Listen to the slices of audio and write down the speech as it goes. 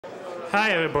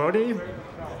Hi everybody.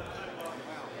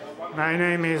 My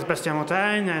name is Bastien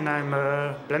Montagne and I'm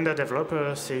a Blender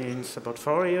developer since about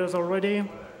 4 years already.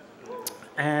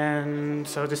 And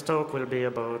so this talk will be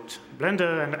about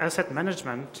Blender and asset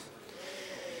management,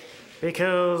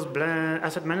 because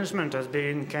asset management has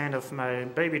been kind of my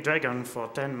baby dragon for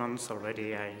 10 months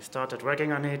already. I started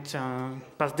working on it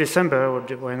past December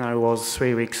when I was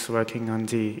 3 weeks working on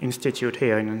the institute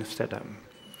here in Amsterdam.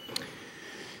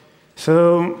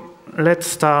 So let's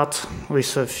start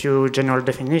with a few general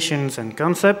definitions and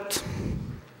concepts.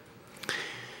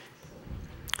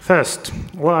 First,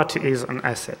 what is an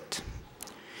asset?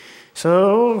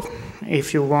 So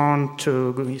if you go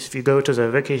to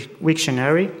the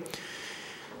Wiktionary,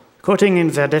 quoting in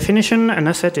their definition, an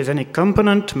asset is any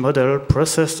component, model,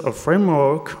 process, or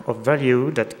framework of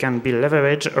value that can be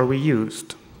leveraged or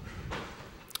reused.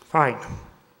 Fine.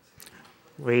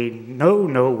 We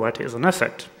know what is an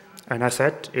asset. An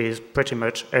asset is pretty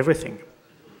much everything.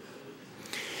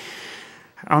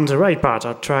 On the right part,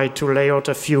 I'll try to lay out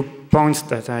a few points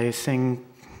that I think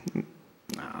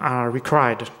are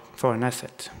required for an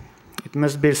asset. It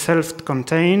must be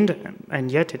self-contained,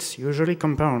 and yet it's usually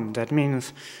compound. That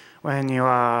means when you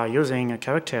are using a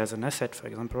character as an asset, for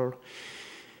example,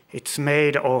 it's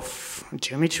made of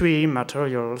geometry,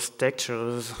 materials,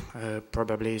 textures,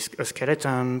 probably a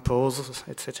skeleton, pose,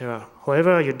 etc.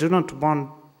 However, you do not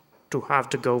want to have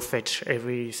to go fetch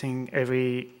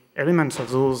every element of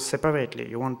those separately.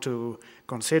 You want to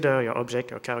consider your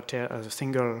object or character as a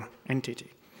single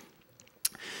entity.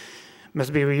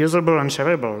 Must be reusable and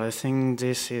shareable. I think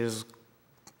this is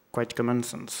quite common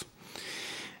sense.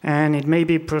 And it may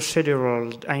be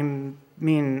procedural. I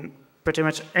mean, pretty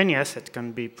much any asset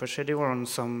can be procedural on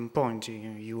some point.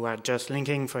 You are just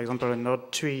linking, for example, a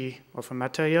node tree of a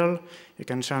material. You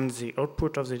can change the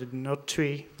output of the node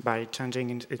tree by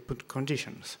changing input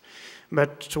conditions.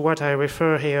 But to what I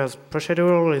refer here as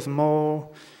procedural is more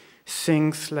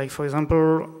things like, for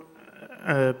example,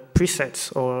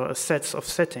 presets or sets of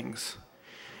settings.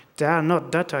 They are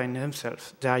not data in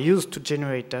themselves. They are used to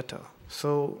generate data.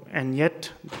 So, and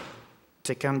yet,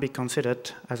 they can be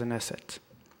considered as an asset.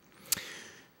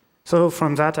 So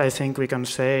from that, I think we can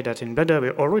say that in Blender, we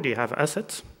already have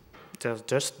assets. They're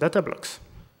just data blocks.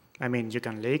 I mean, you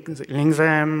can link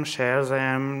them, share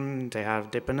them, they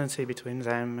have dependency between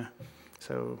them.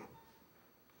 So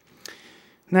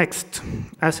next,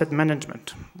 asset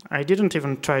management. I didn't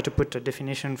even try to put a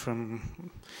definition from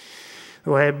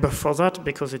web for that,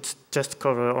 because it's just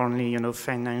cover only,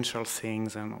 financial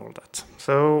things and all that.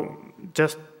 So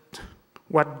just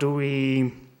what do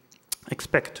we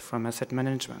expect from asset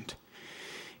management?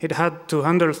 It had to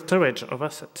handle storage of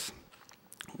assets,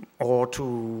 or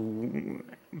to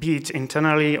be it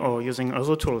internally or using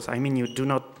other tools. I mean, you do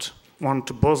not want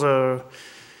to bother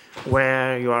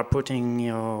where you are putting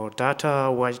your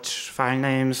data, which file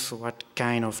names, what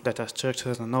kind of data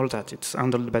structures, and all that. It's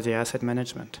handled by the asset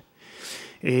management.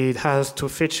 It has to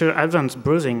feature advanced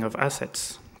browsing of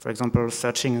assets. For example,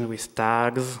 searching with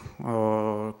tags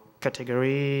or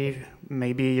category.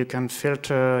 Maybe you can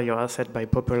filter your asset by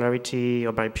popularity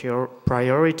or by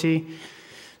priority.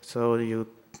 So you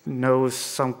know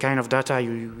some kind of data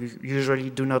you usually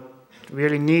do not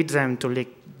really need them to link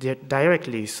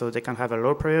directly, so they can have a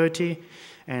low priority,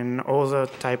 and other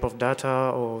type of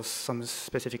data or some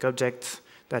specific objects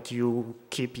that you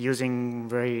keep using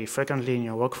very frequently in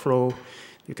your workflow,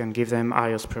 you can give them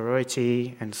highest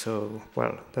priority. And so,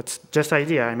 well, that's just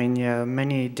idea. I mean, yeah,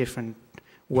 many different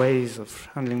ways of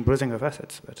handling browsing of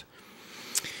assets, but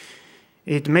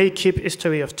it may keep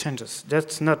history of changes.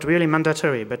 That's not really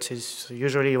mandatory, but it's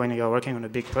usually when you're working on a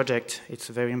big project, it's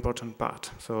a very important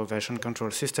part. So version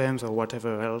control systems or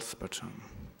whatever else.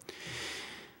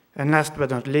 And last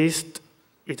but not least,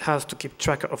 it has to keep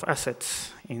track of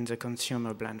assets in the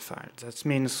consumer blend file. That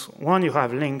means when you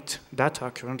have linked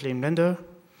data currently in Blender,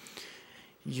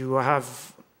 you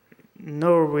have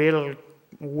no real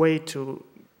way to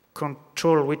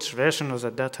control which version of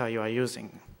the data you are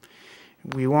using.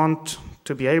 We want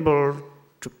to be able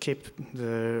to keep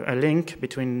a link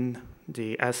between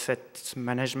the asset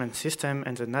management system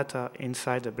and the data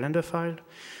inside the Blender file,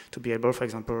 to be able, for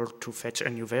example, to fetch a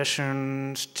new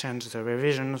version, change the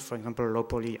revisions, for example, low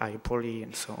poly, high poly,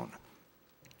 and so on.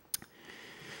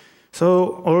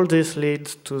 So all this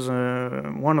leads to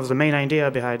one of the main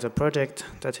ideas behind the project,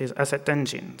 that is asset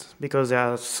engines. Because there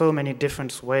are so many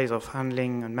different ways of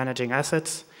handling and managing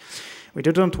assets, we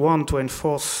don't want to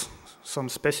enforce some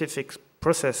specific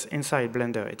process inside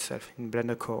Blender itself, in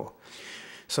Blender core.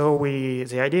 So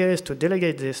the idea is to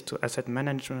delegate this to asset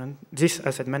management,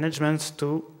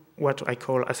 to what I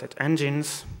call asset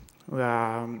engines, We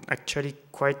are actually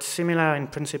quite similar in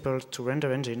principle to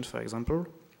render engines, for example.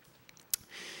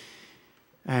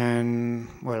 And,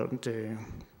 well, the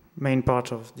main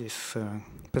part of this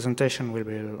presentation will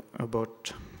be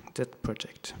about that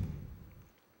project.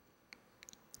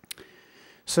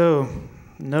 So,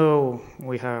 now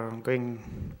we are going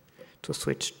to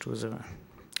switch to the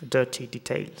dirty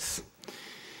details.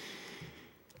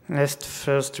 Let's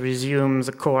first resume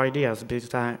the core ideas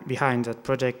behind that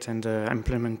project and the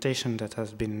implementation that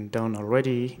has been done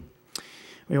already.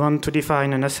 We want to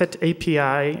define an asset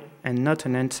API and not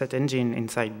an asset engine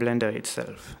inside Blender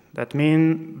itself. That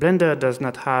means Blender does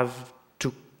not have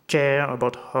to care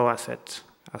about how assets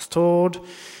are stored,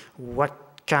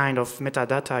 what kind of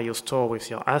metadata you store with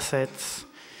your assets.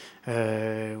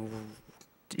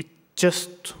 It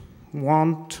just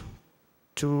wants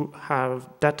to have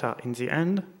data in the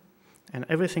end, and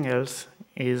everything else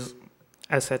is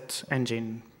asset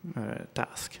engine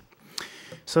task.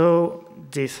 So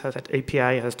this asset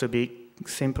API has to be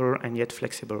simple and yet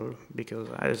flexible, because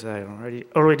as I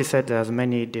already said, there's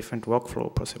many different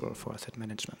workflows possible for asset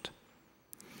management.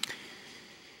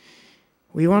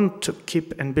 We want to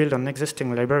keep and build on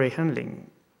existing library handling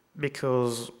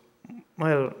because,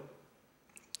 well,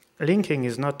 linking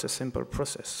is not a simple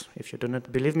process. If you do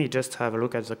not believe me, just have a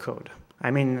look at the code.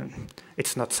 I mean,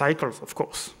 it's not cycles, of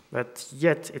course, but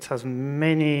yet it has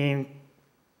many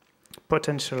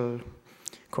potential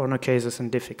corner cases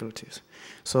and difficulties.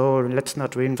 So let's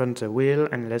not reinvent the wheel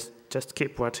and let's just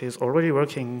keep what is already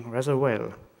working rather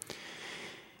well.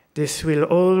 This will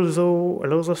also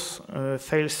allow us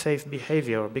fail-safe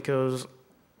behavior, because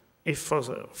if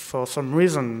for some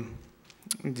reason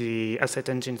the asset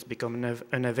engines become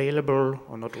unavailable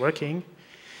or not working,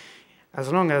 as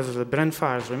long as the blend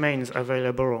files remains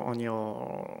available on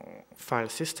your file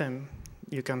system,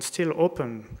 you can still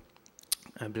open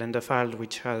a Blender file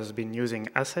which has been using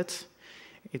assets.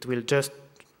 It will just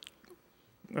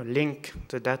link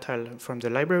the data from the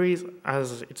libraries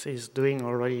as it is doing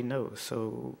already now.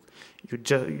 So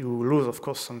you lose, of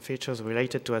course, some features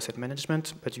related to asset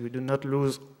management, but you do not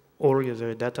lose all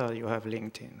the data you have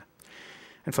linked in.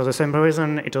 And for the same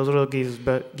reason, it also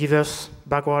gives us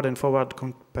backward and forward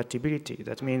compatibility.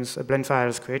 That means blend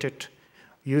files created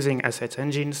using asset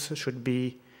engines should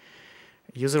be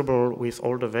usable with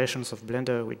all the versions of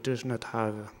Blender which do not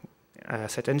have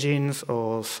asset engines,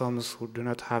 or some who do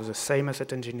not have the same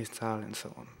asset engine installed, and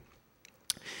so on.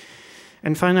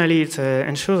 And finally, it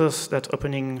ensures us that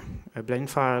opening a blend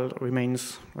file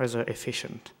remains rather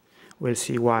efficient. We'll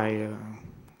see why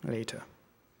later.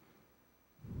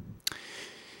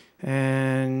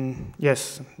 And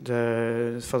yes,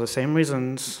 for the same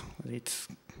reasons, it's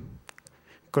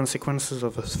consequences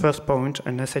of the first point.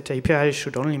 An asset API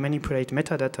should only manipulate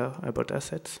metadata about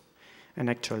assets, and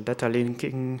actual data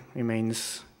linking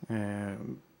remains a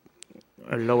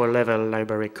lower level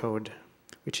library code,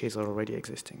 which is already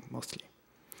existing mostly.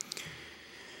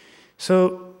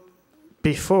 So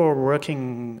before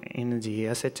working in the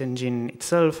asset engine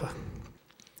itself,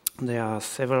 there are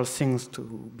several things to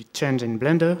be changed in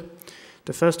Blender.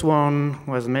 The first one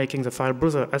was making the file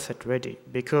browser asset ready,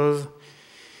 because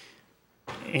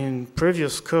in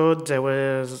previous code,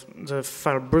 the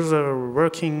file browser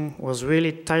working was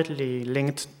really tightly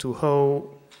linked to how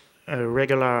a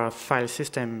regular file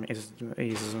system is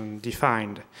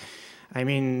defined. I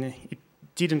mean,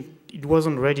 it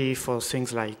wasn't ready for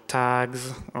things like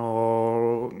tags,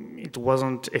 or it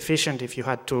wasn't efficient if you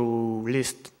had to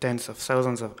list tens of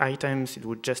thousands of items. It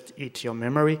would just eat your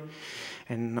memory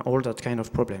and all that kind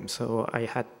of problem. So I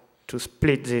had to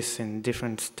split this in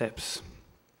different steps.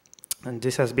 And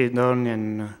this has been done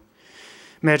in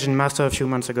Merge and Master a few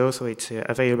months ago, so it's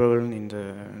available in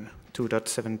the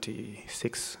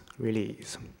 2.76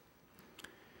 release.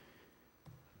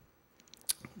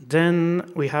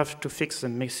 Then we have to fix the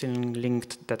missing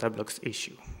linked data blocks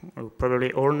issue. You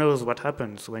probably all knows what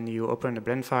happens when you open a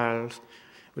blend file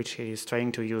which is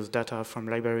trying to use data from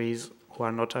libraries who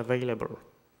are not available.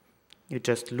 You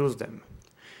just lose them.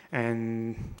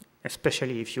 And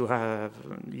especially if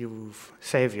you've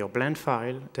saved your blend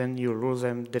file, then you lose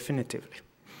them definitively.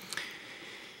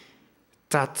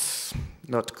 That's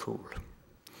not cool.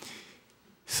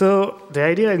 So the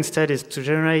idea instead is to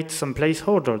generate some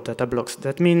placeholder data blocks.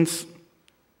 That means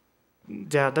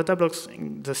there are data blocks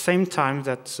in the same time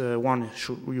that one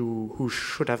who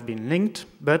should have been linked,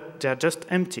 but they are just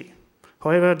empty.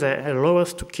 However, they allow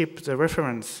us to keep the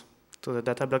reference to the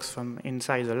data blocks from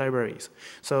inside the libraries.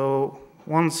 So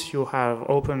once you have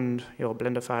opened your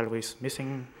Blender file with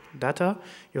missing data,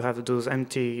 you have those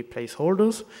empty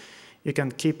placeholders. You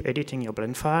can keep editing your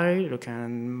blend file. You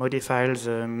can modify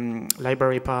the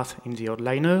library path in the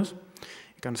outliners.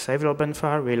 You can save your blend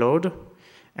file, reload,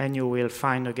 and you will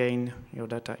find again your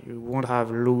data. You won't have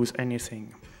lose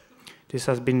anything. This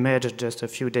has been merged just a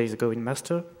few days ago in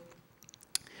master,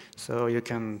 so you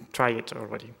can try it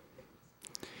already.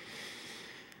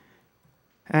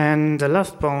 And the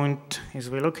last point is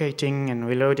relocating and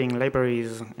reloading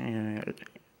libraries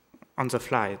on the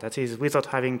fly. That is, without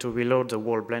having to reload the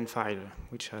whole blend file,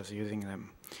 which is using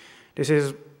them. This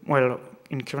is, well,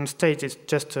 in current state, it's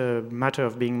just a matter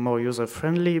of being more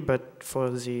user-friendly, but for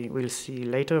the, we'll see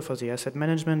later, for the asset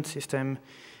management system,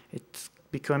 it's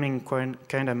becoming quite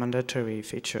kind of mandatory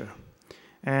feature.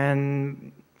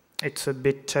 And it's a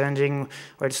bit challenging.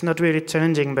 Well, it's not really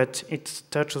challenging, but it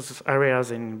touches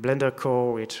areas in Blender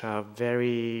core which are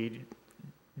very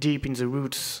deep in the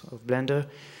roots of Blender.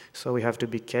 So we have to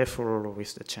be careful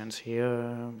with the change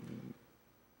here.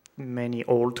 Many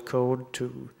old code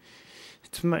to.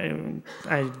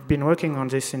 I've been working on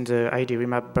this in the ID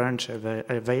remap branch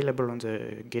available on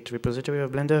the Git repository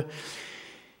of Blender.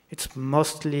 It's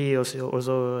mostly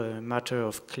also a matter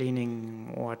of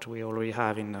cleaning what we already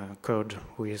have in code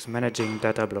with managing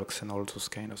data blocks and all those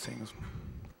kind of things.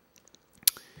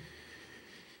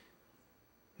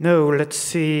 Now let's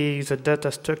see the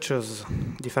data structures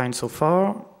defined so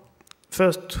far.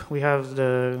 First, we have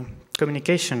the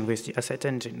communication with the asset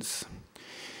engines.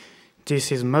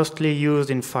 This is mostly used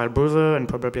in file browser and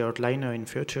probably outliner in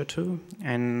future too.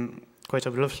 And quite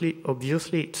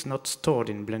obviously, it's not stored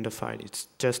in Blender file. It's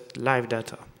just live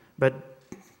data. But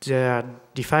they are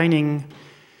defining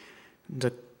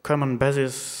the common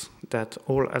basis that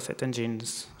all asset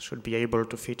engines should be able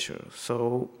to feature.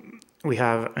 So we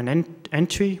have an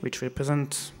entry which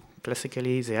represents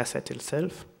classically the asset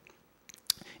itself.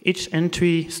 Each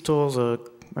entry stores a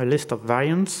list of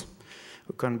variants,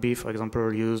 who can be, for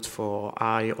example, used for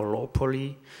high or low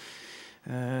poly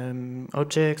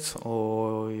objects,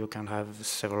 or you can have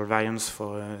several variants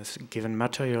for given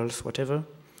materials, whatever.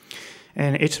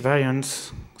 And each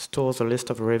variant stores a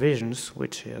list of revisions,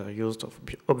 which are used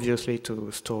obviously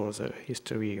to store the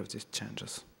history of these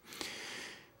changes.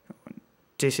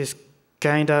 This is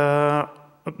kind of,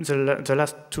 the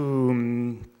last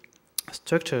two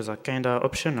structures are kind of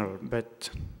optional, but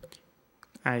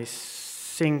I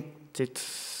think it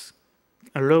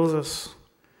allows us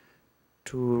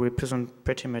to represent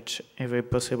pretty much every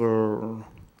possible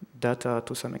data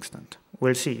to some extent.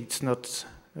 We'll see, it's not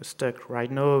stuck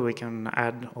right now. We can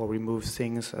add or remove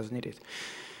things as needed.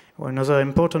 Another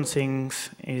important thing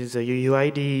is the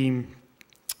UUID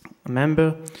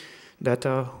member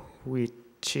data, which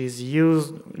is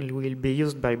will be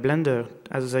used by Blender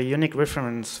as a unique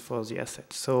reference for the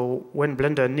asset. So when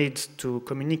Blender needs to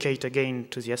communicate again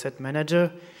to the asset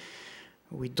manager,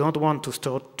 we don't want to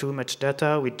store too much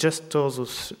data. We just store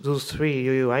those three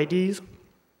UUIDs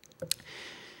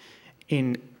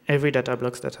in every data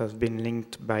blocks that have been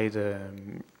linked by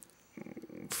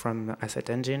from asset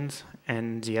engines,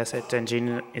 and the asset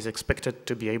engine is expected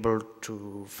to be able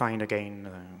to find again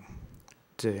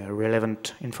the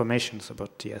relevant information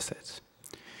about the assets.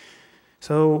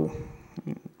 So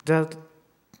that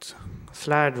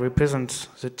slide represents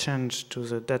the change to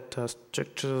the data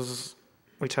structures,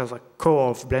 which has a core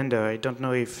of Blender. I don't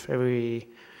know if everyone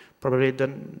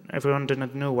does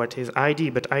not know what is ID,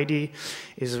 but ID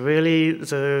is really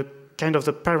the kind of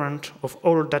the parent of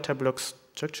all data block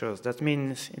structures. That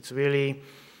means it's really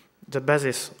the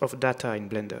basis of data in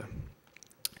Blender.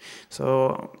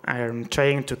 So I am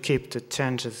trying to keep the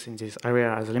changes in this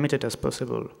area as limited as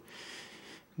possible,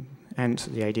 and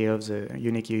the idea of the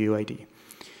unique UUID.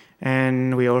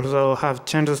 And we also have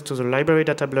changes to the library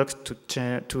data blocks to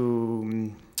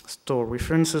store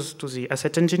references to the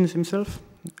asset engine himself,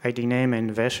 ID name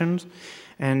and versions,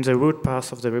 and the root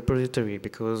path of the repository,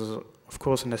 because of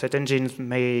course an asset engine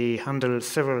may handle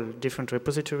several different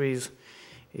repositories,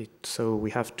 so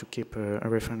we have to keep a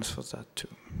reference for that too.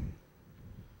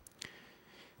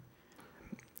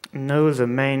 Now the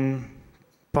main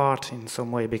part in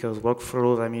some way, because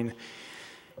workflows, I mean,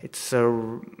 it's a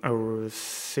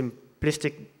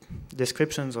simplistic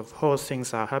descriptions of how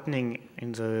things are happening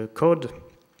in the code.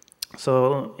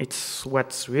 So it's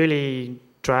what really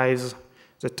drives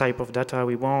the type of data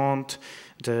we want,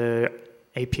 the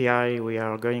API we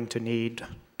are going to need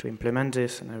to implement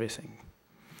this and everything.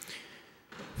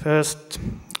 First,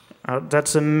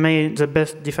 that's the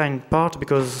best defined part,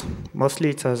 because mostly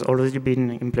it has already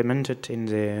been implemented in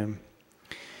the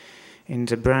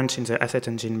branch, in the asset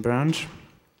engine branch.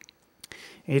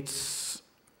 It's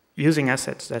using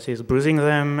assets, that is browsing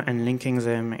them and linking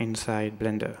them inside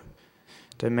Blender.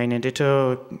 The main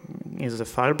editor is the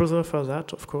file browser for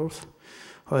that, of course.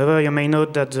 However, you may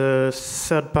note that the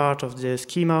third part of the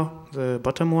schema, the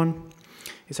bottom one,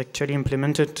 is actually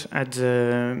implemented at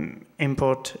the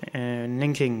import and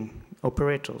linking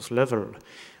operators level,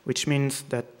 which means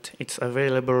that it's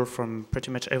available from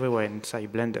pretty much everywhere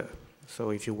inside Blender.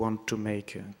 So if you want to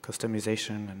make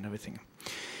customization and everything.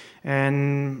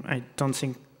 And I don't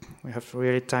think we have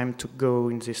really time to go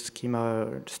in this schema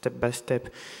step by step,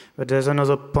 but there's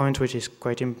another point which is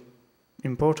quite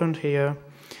important here.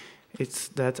 It's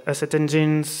that asset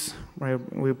engines,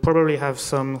 we probably have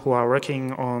some who are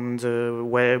working on the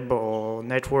web or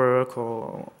network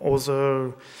or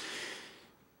other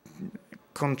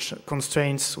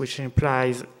constraints which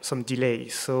implies some delay.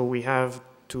 So we have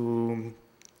to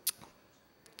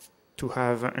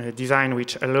have a design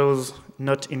which allows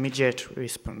not immediate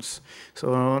response.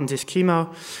 So on the schema,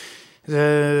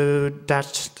 the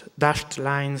dashed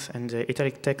lines and the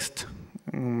italic text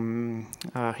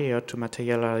are here to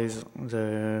materialize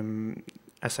the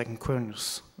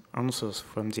asynchronous answers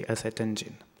from the asset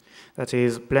engine. That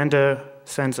is, Blender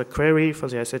sends a query for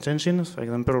the asset engine, for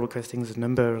example, requesting the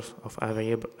numbers of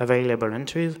available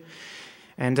entries,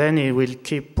 and then it will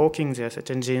keep poking the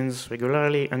asset engines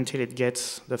regularly until it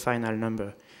gets the final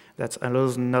number. That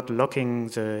allows not locking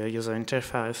the user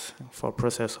interface for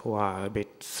processes who are a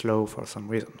bit slow for some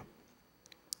reason.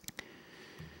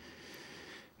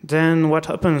 Then what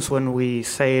happens when we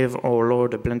save or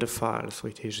load a Blender files,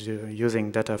 which is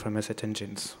using data from asset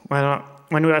engines? Well,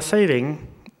 when we are saving,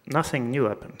 nothing new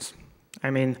happens. I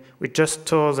mean, we just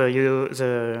store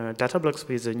the data blocks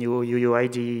with the new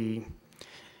UUID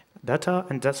data,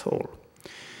 and that's all.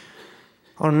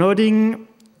 On loading,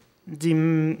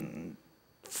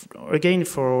 again,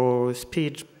 for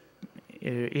speed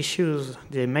issues,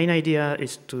 the main idea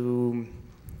is to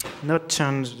not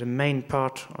change the main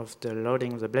part of the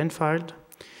loading of the blend file.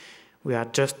 We are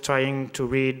just trying to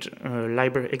read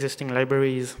existing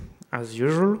libraries as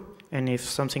usual, and if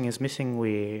something is missing,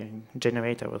 we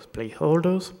generate our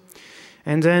placeholders.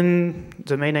 And then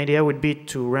the main idea would be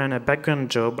to run a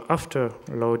background job after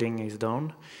loading is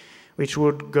done, which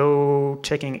would go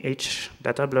checking each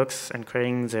data blocks and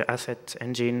creating the asset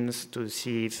engines to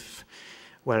see if,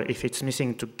 well, if it's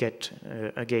missing, to get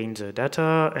again the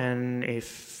data, and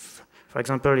if, for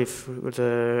example, if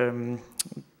the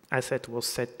asset was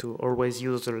set to always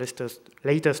use the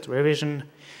latest revision,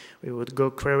 we would go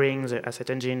querying the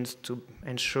asset engines to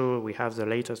ensure we have the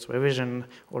latest revision,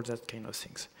 all that kind of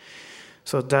things.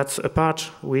 So that's a part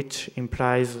which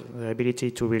implies the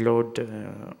ability to reload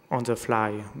on the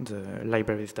fly the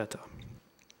library's data.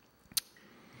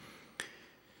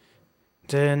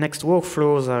 The next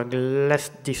workflows are less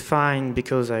defined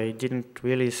because I didn't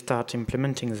really start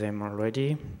implementing them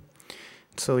already.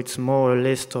 So it's more a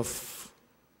list of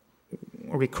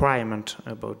requirements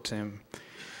about them.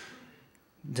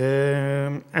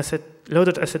 The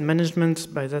loaded asset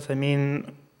management, by that I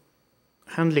mean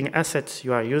handling assets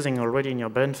you are using already in your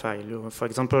blend file. For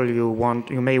example,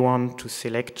 you may want to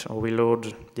select or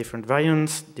reload different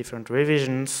variants, different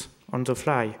revisions on the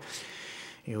fly.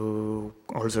 You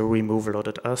also remove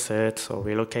loaded assets or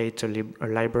relocate a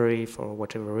library for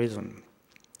whatever reason.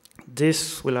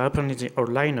 This will happen in the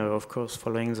outliner, of course,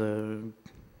 following the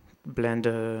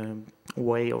Blender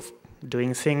way of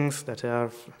doing things that are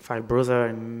file browser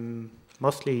and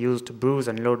mostly used to browse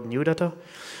and load new data,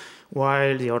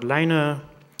 while the outliner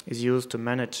is used to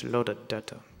manage loaded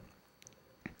data.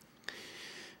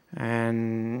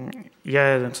 And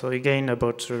yeah, so again,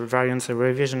 about variants and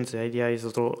revisions, the idea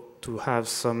is to have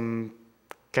some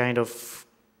kind of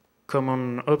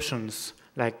common options,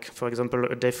 like, for example,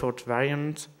 a default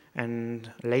variant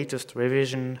and latest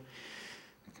revision,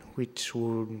 which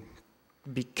would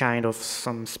be kind of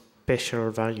some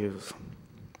special values.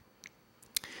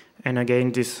 And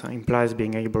again, this implies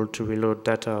being able to reload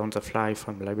data on the fly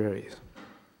from libraries.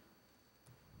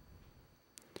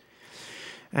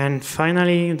 And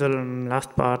finally, the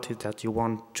last part is that you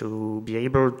want to be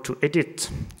able to edit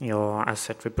your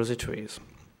asset repositories.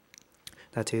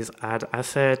 That is, add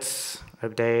assets,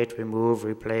 update, remove,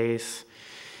 replace,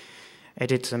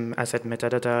 edit some asset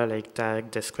metadata like tag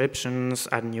descriptions,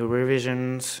 add new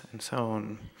revisions, and so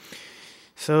on.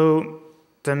 So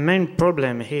the main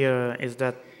problem here is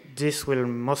that this will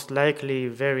most likely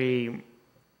it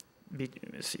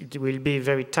will be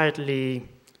very tightly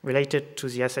related to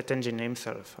the asset engine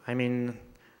himself. I mean,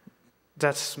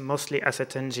 that's mostly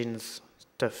asset engines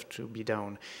stuff to be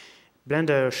done.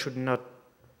 Blender should not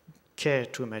care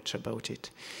too much about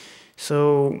it.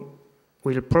 So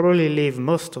we'll probably leave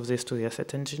most of this to the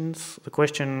asset engines. The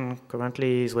question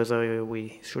currently is whether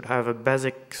we should have a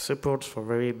basic support for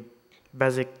very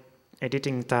basic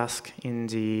editing task in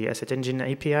the asset engine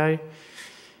API.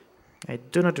 I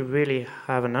do not really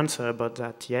have an answer about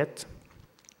that yet.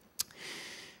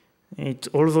 It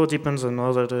also depends on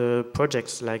other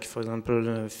projects, like, for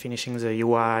example, finishing the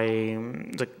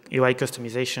UI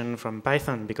customization from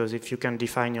Python, because if you can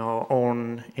define your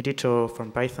own editor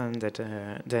from Python,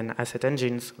 then asset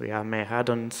engines, we have may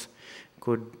add-ons,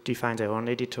 could define their own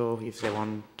editor if they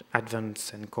want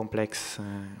advanced and complex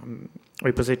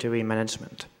repository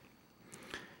management.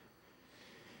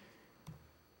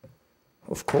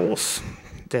 Of course,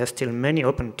 there are still many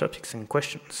open topics and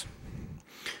questions.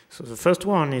 So the first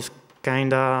one is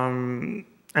kind of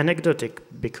anecdotic,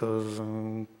 because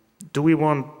do we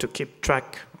want to keep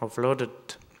track of loaded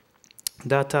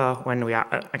data when we are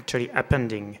actually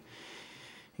appending?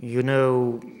 You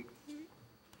know,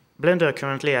 Blender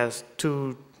currently has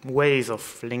two ways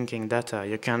of linking data.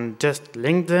 You can just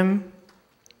link them,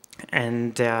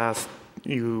 and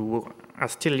you are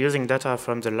still using data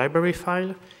from the library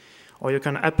file, or you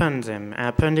can append them.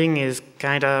 Appending is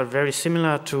kind of very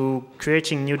similar to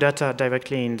creating new data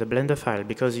directly in the Blender file,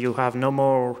 because you have no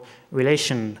more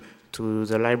relation to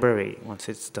the library once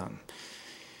it's done.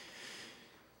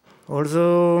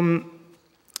 Although,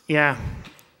 yeah,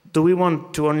 do we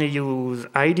want to only use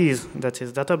IDs, that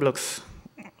is data blocks,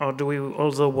 or do we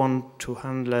also want to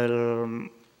handle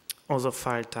other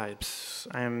file types?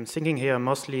 I'm thinking here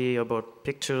mostly about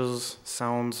pictures,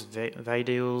 sounds,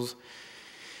 videos,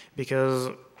 because,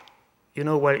 you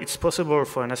know, well, it's possible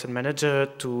for an asset manager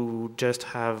to just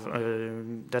have a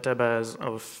database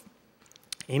of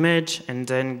image and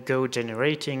then go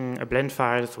generating a blend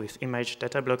files with image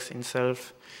data blocks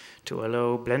itself to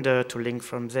allow Blender to link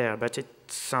from there, but it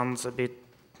sounds a bit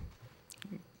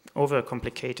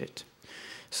overcomplicated.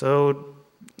 So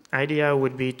idea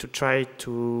would be to try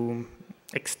to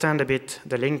extend a bit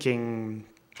the linking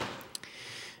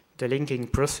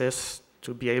process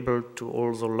to be able to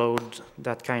also load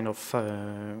that kind of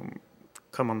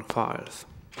common files.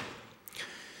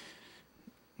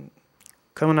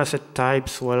 Common asset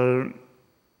types, well,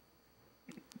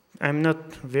 I'm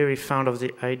not very fond of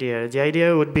the idea. The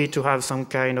idea would be to have some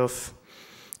kind of,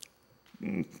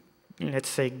 let's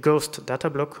say, ghost data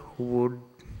block who would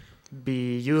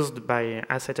be used by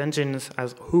asset engines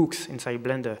as hooks inside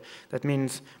Blender. That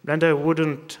means Blender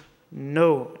wouldn't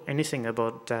know anything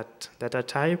about that data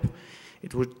type.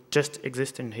 It would just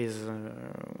exist in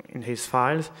his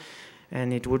files,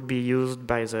 and it would be used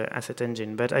by the asset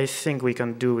engine. But I think we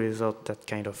can do without that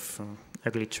kind of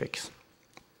ugly tricks.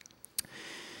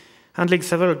 Handling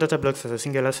several data blocks as a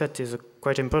single asset is a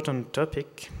quite important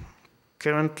topic.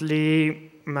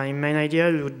 Currently, my main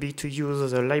idea would be to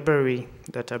use the library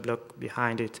data block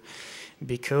behind it,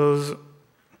 because,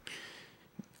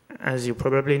 as you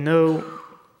probably know,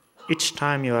 each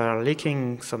time you are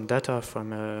leaking some data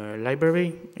from a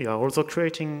library, you are also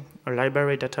creating a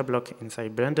library data block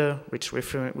inside Blender,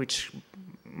 which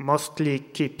mostly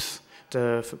keeps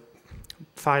the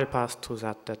file path to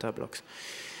that data blocks.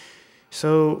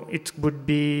 So it could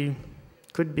be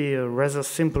rather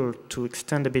simple to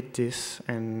extend a bit this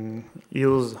and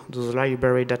use those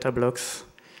library data blocks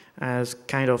as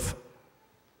kind of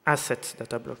assets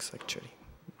data blocks, actually.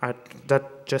 That's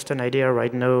just an idea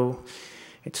right now.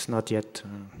 It's not yet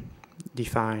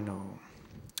defined,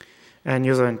 and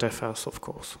user interface, of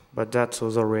course, but that's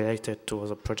also related to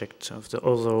other projects of the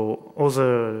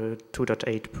other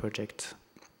 2.8 projects.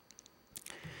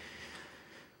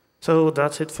 So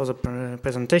that's it for the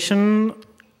presentation.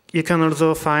 You can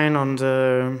also find on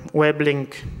the web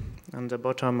link on the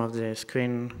bottom of the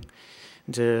screen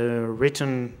the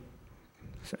written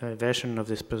version of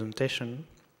this presentation.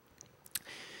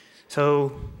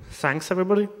 So thanks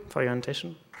everybody for your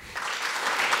attention.